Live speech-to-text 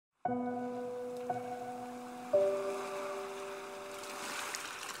What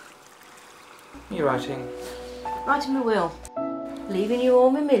are you writing? Writing my will. Leaving you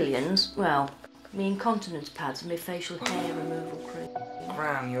all my millions, well, me incontinence pads and my facial hair removal cream.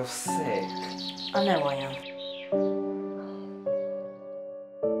 Gran, you're sick. I know I am.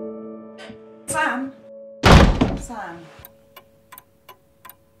 Sam? Sam?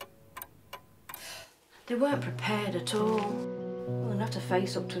 They weren't prepared at all. Well, they'll have to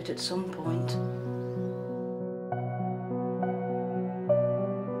face up to it at some point.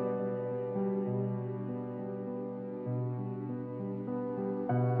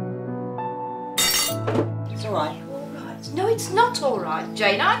 It's all right. All right. No, it's not all right,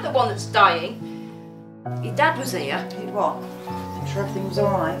 Jane. I'm the one that's dying. Your dad was here. Did what? I'm sure everything was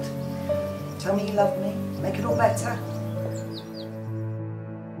all right. Tell me you love me. Make it all better.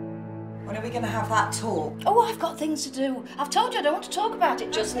 When are we going to have that talk? Oh, I've got things to do. I've told you I don't want to talk about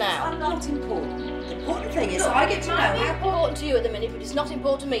it just now. It's not important. The important thing is that I get to know It's how... important to you at the minute, but it's not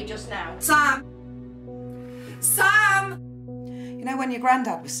important to me just now. Sam! Sam! You know, when your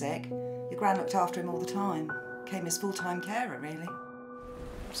granddad was sick, your gran looked after him all the time. Became his full-time carer, really.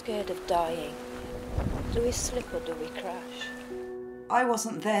 I'm scared of dying. Do we slip or do we crash? I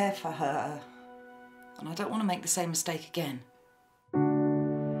wasn't there for her. And I don't want to make the same mistake again.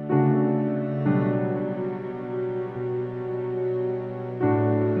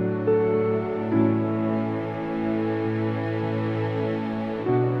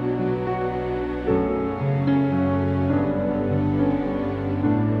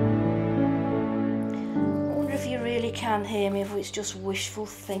 Can hear me if it's just wishful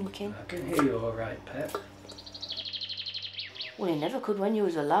thinking. I can hear you all right, Pep. Well, you never could when you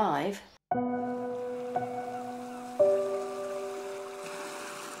was alive.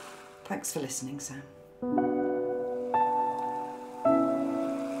 Thanks for listening, Sam.